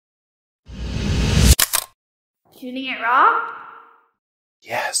Shooting it raw?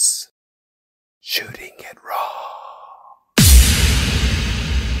 Yes. Shooting it raw.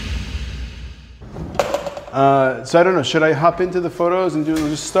 So I don't know, should I hop into the photos and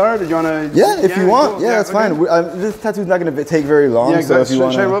just start, or do you want to? Yeah, if you want. Cool. Yeah, that's fine. This tattoo's not going to take very long. Yeah, exactly. So if you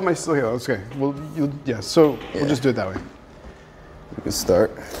want should I roll my still here? Okay. Well, so we'll just do it that way. We can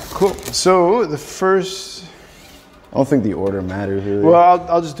start. Cool. So the first. I don't think the order matters really. Well,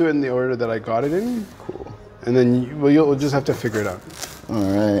 I'll just do it in the order that I got it in. Cool. And then you'll just have to figure it out. All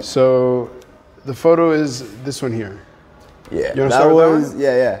right. So the photo is this one here. Yeah. You want to start with that one?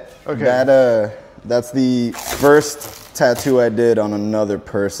 Yeah. Okay. That's the first tattoo I did on another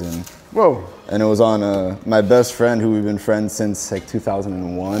person. Whoa. And it was on my best friend, who we've been friends since like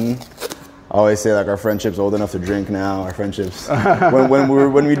 2001. I always say like our friendship's old enough to drink now. Our friendships,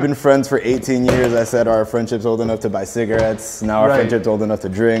 when we'd been friends for 18 years, I said our friendship's old enough to buy cigarettes. Now our friendship's old enough to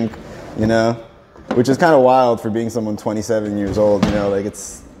drink, you know? Which is kind of wild for being someone 27 years old, you know? Like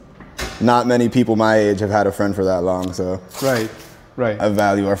it's, not many people my age have had a friend for that long, so. Right. I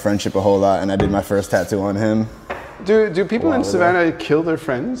value our friendship a whole lot, and I did my first tattoo on him. Do people in Savannah kill their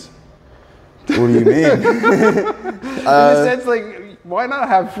friends? What do you mean? In the sense, like, why not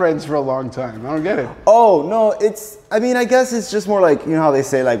have friends for a long time? I don't get it. Oh, no, I guess it's just more like, you know how they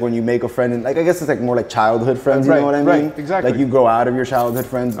say, like, when you make a friend, and, like, I guess it's like more like childhood friends, you know what I mean? Right, exactly. Like, you grow out of your childhood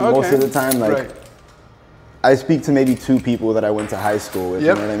friends most of the time, like. I speak to maybe 2 people that I went to high school with, you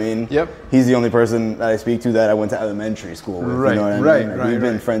know what I mean? Yep. He's the only person that I speak to that I went to elementary school with, you know what I mean? Like, we've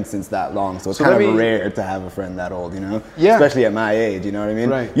been friends since that long, so it's kind of rare to have a friend that old, you know? Yeah. Especially at my age, you know what I mean?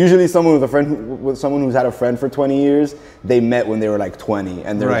 Right. Usually someone who's had a friend for 20 years, they met when they were like 20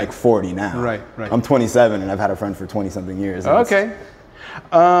 and they're like 40 now. Right. I'm 27 and I've had a friend for 20 something years. Okay.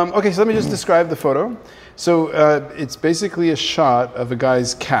 Okay, so let me just describe the photo. So it's basically a shot of a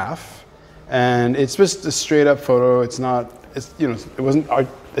guy's calf. And it's just a straight up photo. It wasn't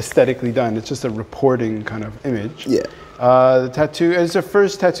aesthetically done. It's just a reporting kind of image. Yeah. The tattoo, it's the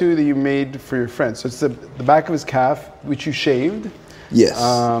first tattoo that you made for your friend. So it's the back of his calf, which you shaved. Yes.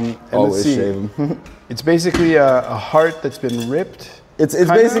 And always shave him. It's basically a heart that's been ripped. It's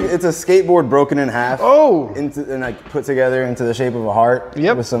basically a skateboard broken in half. Oh. And like put together into the shape of a heart.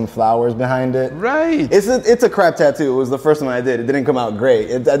 Yep. With some flowers behind it. Right. It's a crap tattoo. It was the first one I did. It didn't come out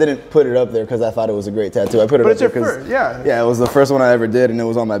great. I didn't put it up there because I thought it was a great tattoo. I put it up there because it was the first one I ever did, and it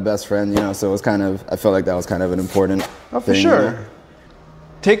was on my best friend. You know, so it was kind of, I felt like that was kind of an important for thing, sure. You know?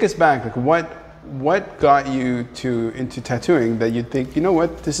 Take us back. Like what got you into tattooing that you'd think, you know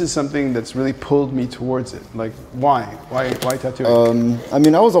what, this is something that's really pulled me towards it? Like, why tattooing? I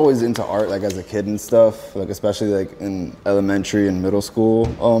mean, I was always into art, like as a kid and stuff, like especially like in elementary and middle school,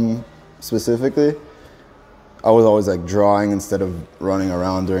 specifically. I was always like drawing instead of running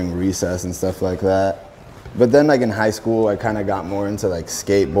around during recess and stuff like that. But then like in high school, I kind of got more into like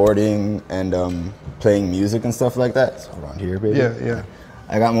skateboarding and playing music and stuff like that. So hold on here, baby. Yeah.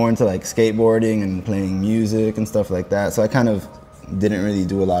 I got more into like skateboarding and playing music and stuff like that. So I kind of didn't really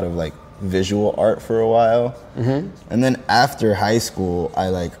do a lot of like visual art for a while. Mm-hmm. And then after high school, I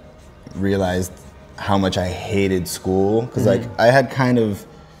like realized how much I hated school. Cause like I had kind of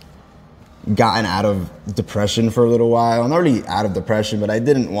gotten out of depression for a little while. I'm already out of depression, but I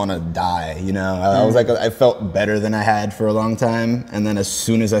didn't want to die, you know? I was like, I felt better than I had for a long time. And then as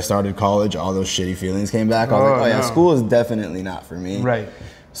soon as I started college, all those shitty feelings came back. I was like, yeah, school is definitely not for me. Right.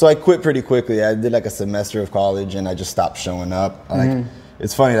 So I quit pretty quickly. I did like a semester of college and I just stopped showing up. Like,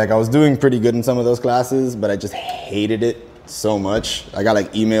 it's funny, like I was doing pretty good in some of those classes, but I just hated it so much. I got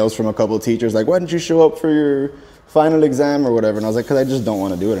like emails from a couple of teachers like, why didn't you show up for your final exam or whatever? And I was like, because I just don't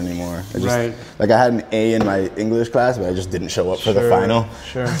want to do it anymore. Like I had an A in my English class, but I just didn't show up for the final.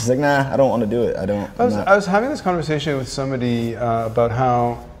 Sure. I was like, nah, I don't want to do it. I was having this conversation with somebody about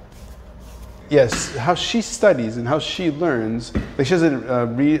how she studies and how she learns. Like she has she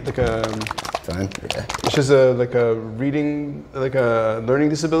has a learning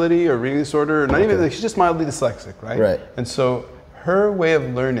disability or reading disorder. Not even like she's just mildly dyslexic, right? Right. And so her way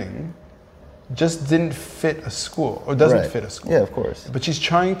of learning just didn't fit a school, or doesn't fit a school. Yeah, of course. But she's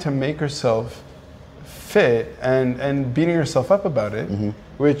trying to make herself fit and beating herself up about it,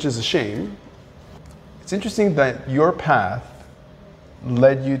 which is a shame. It's interesting that your path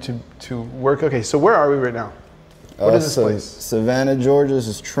led you to work. Okay, so where are we right now? What is this place? Savannah, Georgia. This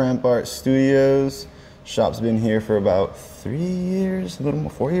is Tramp Art Studios. Shop's been here for about 3 years, a little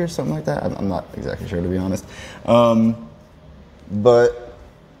more, 4 years, something like that. I'm not exactly sure, to be honest. But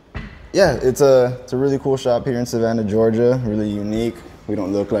yeah, it's a really cool shop here in Savannah, Georgia. Really unique. We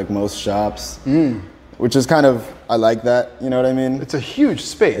don't look like most shops. which is kind of, I like that, you know what I mean? It's a huge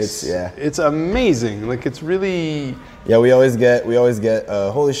space. It's amazing. Like, it's really... Yeah, we always get,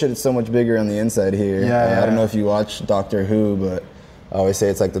 holy shit, it's so much bigger on the inside here. Yeah, I don't know if you watch Doctor Who, but I always say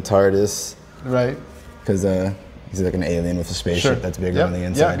it's like the TARDIS. Right. Because he's like an alien with a spaceship that's bigger on the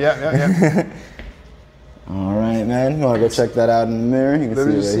inside. Yeah. All right, man. You want to go check that out in the mirror? You can see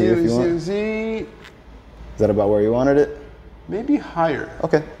it right here if you want. Is that about where you wanted it? Maybe higher.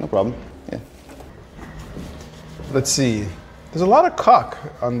 Okay, no problem. Yeah. Let's see. There's a lot of cock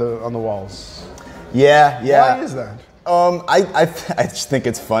on the walls. Yeah. Why is that? I just think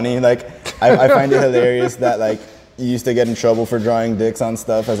it's funny. Like, I find it hilarious that like you used to get in trouble for drawing dicks on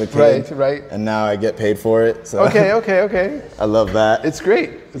stuff as a kid. Right. And now I get paid for it. So Okay. I love that. It's great.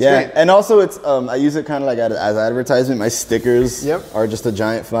 It's great. And also it's I use it kind of like as advertisement. My stickers are just a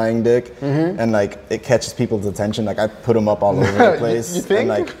giant flying dick, and like it catches people's attention. Like I put them up all over the place. You think? And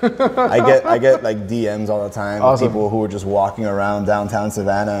like I get like DMs all the time. Awesome. People who are just walking around downtown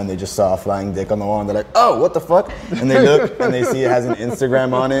Savannah and they just saw a flying dick on the wall and they're like, oh, what the fuck? And they look and they see it has an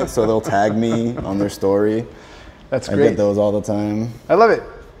Instagram on it, so they'll tag me on their story. That's great. I get those all the time. I love it.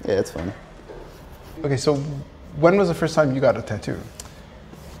 Yeah, it's fun. Okay, so when was the first time you got a tattoo?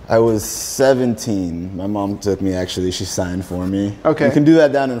 I was 17. My mom took me, actually. She signed for me. Okay. You can do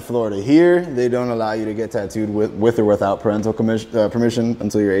that down in Florida. Here, they don't allow you to get tattooed with or without parental permission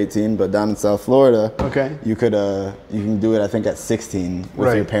until you're 18. But down in South Florida, you can do it, I think, at 16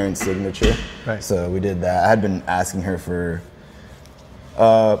 with your parents' signature. Right. So we did that. I had been asking her for...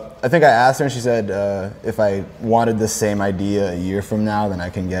 I think I asked her and she said if I wanted the same idea a year from now, then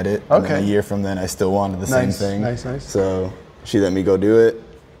I can get it. And then a year from then, I still wanted the same thing. Nice. So she let me go do it.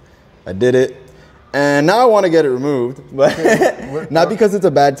 I did it. And now I want to get it removed. But not because it's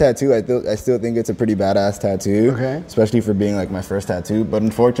a bad tattoo. I still think it's a pretty badass tattoo. Okay. Especially for being like my first tattoo. But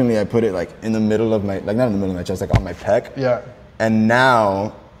unfortunately, I put it like in the middle of my, like not in the middle of my chest, like on my pec. Yeah. And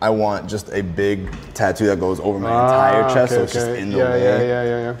now I want just a big tattoo that goes over my entire chest, so it's just in the way.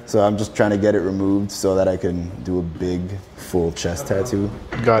 Yeah. So I'm just trying to get it removed so that I can do a big, full chest tattoo.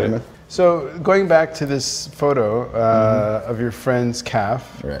 Got it. So going back to this photo of your friend's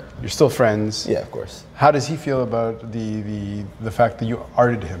calf, you're still friends. Yeah, of course. How does he feel about the fact that you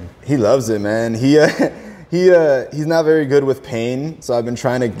arted him? He loves it, man. He's not very good with pain, so I've been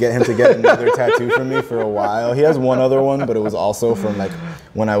trying to get him to get another tattoo from me for a while. He has one other one, but it was also from like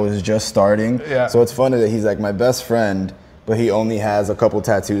when I was just starting. Yeah. So it's funny that he's like my best friend, but he only has a couple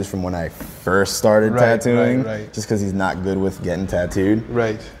tattoos from when I first started tattooing, just because he's not good with getting tattooed.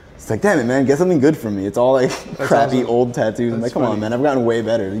 Right. It's like, damn it, man, get something good from me. It's all like crappy old tattoos. I'm like, come on, man, I've gotten way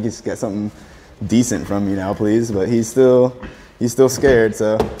better. You just get something decent from me now, please. But he's still scared,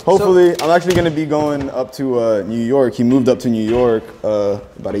 so hopefully I'm actually going to be going up to New York. He moved up to New York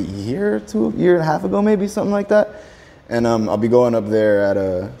about a year and a half ago, maybe, something like that. And I'll be going up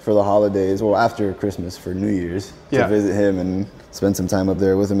there for the holidays, well, after Christmas for New Year's to visit him and spend some time up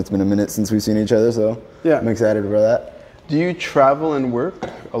there with him. It's been a minute since we've seen each other, so I'm excited for that. Do you travel and work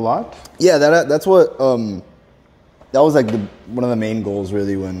a lot? Yeah, that's what... that was like one of the main goals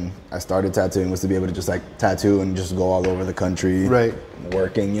really when I started tattooing, was to be able to just like tattoo and just go all over the country,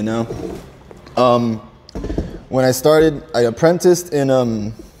 working, you know. When I started, I apprenticed in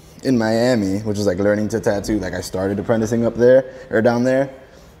Miami, which was like learning to tattoo. Like I started apprenticing up there or down there,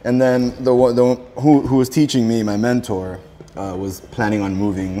 and then the who was teaching me, my mentor, was planning on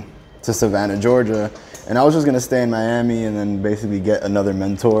moving to Savannah, Georgia, and I was just gonna stay in Miami and then basically get another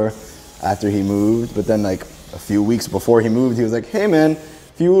mentor after he moved. But then like a few weeks before he moved, he was like, hey man,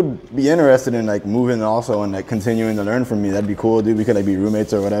 if you would be interested in like moving also and like continuing to learn from me, that'd be cool, dude. We could like be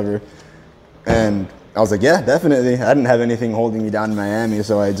roommates or whatever. And I was like, yeah, definitely. I didn't have anything holding me down in Miami,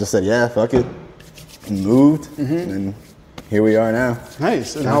 so I just said, yeah, fuck it, and moved, and here we are now.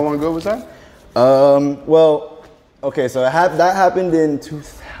 Nice. And how long ago was that? Well, okay, so that happened in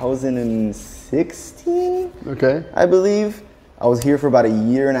 2016. Okay. I believe. I was here for about a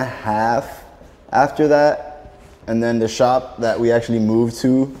year and a half after that, and then the shop that we actually moved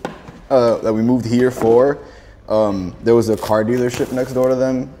to, that we moved here for, there was a car dealership next door to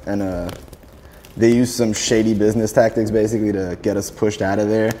them, and they used some shady business tactics basically to get us pushed out of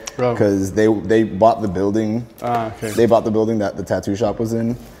there, because they bought the building. They bought the building that the tattoo shop was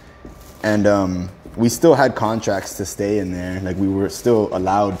in, and we still had contracts to stay in there. Like we were still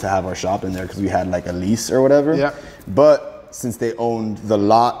allowed to have our shop in there because we had like a lease or whatever. Yeah. But since they owned the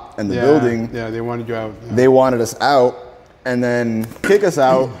lot and the building, they wanted you out. They wanted us out and then kick us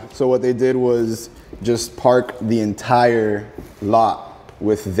out. So what they did was just park the entire lot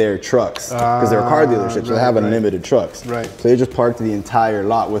with their trucks because they're car dealerships. So they have unlimited trucks. Right. So they just parked the entire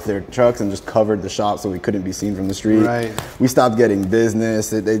lot with their trucks and just covered the shop so we couldn't be seen from the street. Right. We stopped getting business.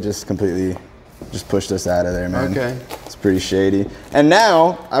 They just completely just pushed us out of there, man. Okay. It's pretty shady. And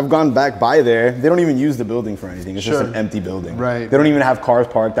now I've gone back by there. They don't even use the building for anything. It's just an empty building. Right. They don't even have cars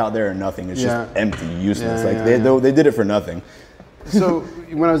parked out there or nothing. It's just empty, useless. They did it for nothing. So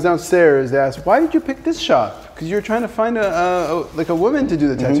when I was downstairs, they asked, "Why did you pick this shop? Because you're trying to find a woman to do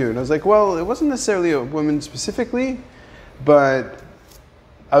the tattoo." And I was like, "Well, it wasn't necessarily a woman specifically, but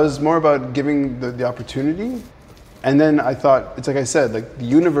I was more about giving the opportunity." And then I thought, it's like I said, like the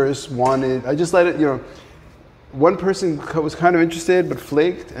universe wanted. I just let it, one person was kind of interested but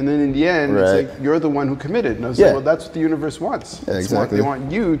flaked, and then in the end, it's like you're the one who committed. And I was like, "Well, that's what the universe wants. Yeah, exactly. They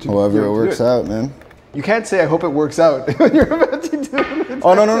want you to. However it works out, man." You can't say, "I hope it works out," when you're about to do it.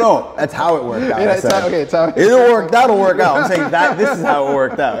 Oh, no. That's how it worked out. It's how It'll work. That'll work out. I'm saying that this is how it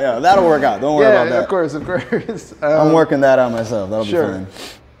worked out. Yeah, that'll work out. Don't worry about that. Of course. I'm working that out myself. That'll be fine.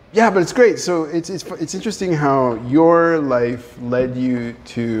 Yeah, but it's great. So it's interesting how your life led you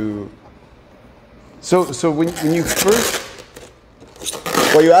to. So when you first.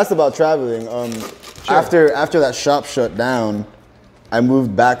 Well, you asked about traveling. After that shop shut down, I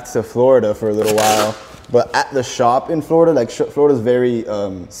moved back to Florida for a little while, but at the shop in Florida, like Florida's very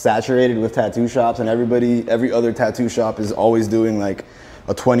saturated with tattoo shops, and every other tattoo shop is always doing like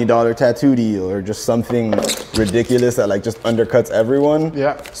a $20 tattoo deal or just something ridiculous that like just undercuts everyone.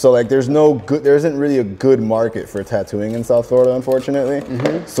 Yeah. So like there isn't really a good market for tattooing in South Florida, unfortunately.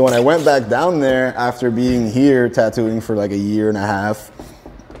 Mm-hmm. So when I went back down there after being here tattooing for like a year and a half,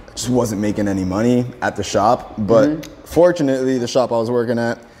 I just wasn't making any money at the shop, but fortunately, the shop I was working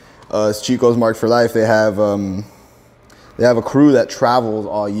at is Chico's Marked for Life. They have a crew that travels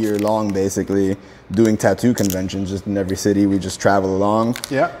all year long, basically doing tattoo conventions just in every city. We just travel along.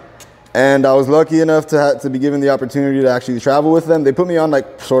 Yeah. And I was lucky enough to be given the opportunity to actually travel with them. They put me on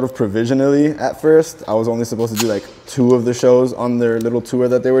like sort of provisionally at first. I was only supposed to do like 2 of the shows on their little tour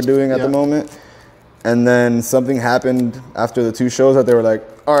that they were doing at the moment. And then something happened after the 2 shows that they were like,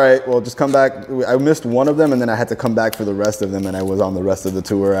 "All right, well, just come back." I missed one of them, and then I had to come back for the rest of them, and I was on the rest of the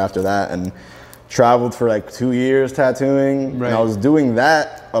tour after that, and traveled for like 2 years tattooing. Right. And I was doing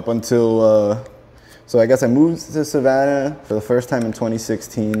that up until, so I guess I moved to Savannah for the first time in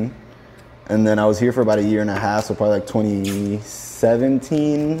 2016, and then I was here for about a year and a half, so probably like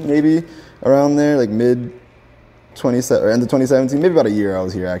 2017, maybe around there, like end of 2017, maybe about a year I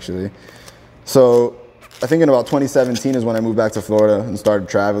was here actually. So I think in about 2017 is when I moved back to Florida and started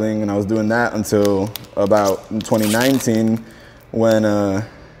traveling, and I was doing that until about 2019 when I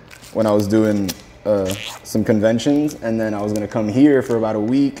was doing some conventions, and then I was gonna come here for about a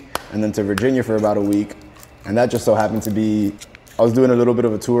week and then to Virginia for about a week, and that just so happened to be, I was doing a little bit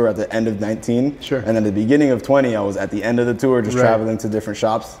of a tour at the end of 19, and then at the beginning of 20 I was at the end of the tour just traveling to different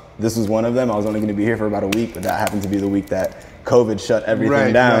shops. This was one of them. I was only gonna be here for about a week, but that happened to be the week that COVID shut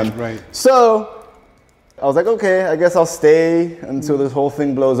everything down. So I was like, okay, I guess I'll stay until this whole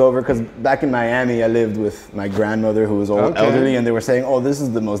thing blows over. Because back in Miami, I lived with my grandmother who was elderly, and they were saying, "Oh, this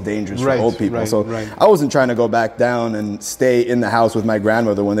is the most dangerous for old people." So I wasn't trying to go back down and stay in the house with my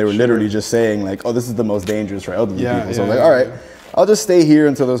grandmother when they were literally just saying like, "Oh, this is the most dangerous for elderly people." So I was like, all right, I'll just stay here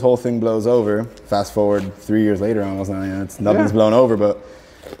until this whole thing blows over. Fast forward 3 years later, I was like, nothing's blown over, but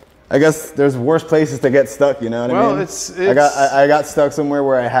I guess there's worse places to get stuck, you know what I mean? I got stuck somewhere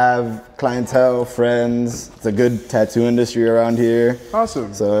where I have clientele, friends. It's a good tattoo industry around here.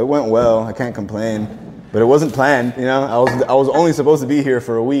 Awesome. So it went well. I can't complain. But it wasn't planned, you know? I was only supposed to be here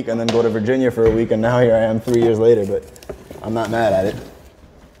for a week and then go to Virginia for a week, and now here I am 3 years later, but I'm not mad at it.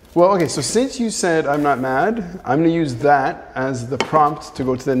 Well, okay, so since you said I'm not mad, I'm gonna use that as the prompt to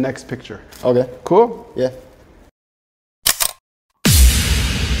go to the next picture. Okay. Cool? Yeah.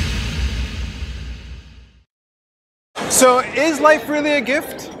 So is life really a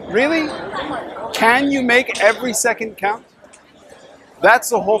gift? Really? Can you make every second count? That's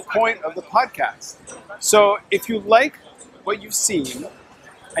the whole point of the podcast. So if you like what you've seen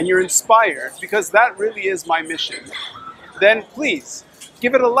and you're inspired, because that really is my mission, then please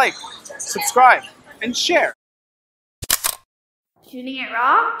give it a like, subscribe, and share. Shooting it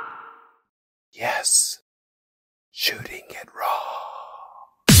raw? Yes. Shooting it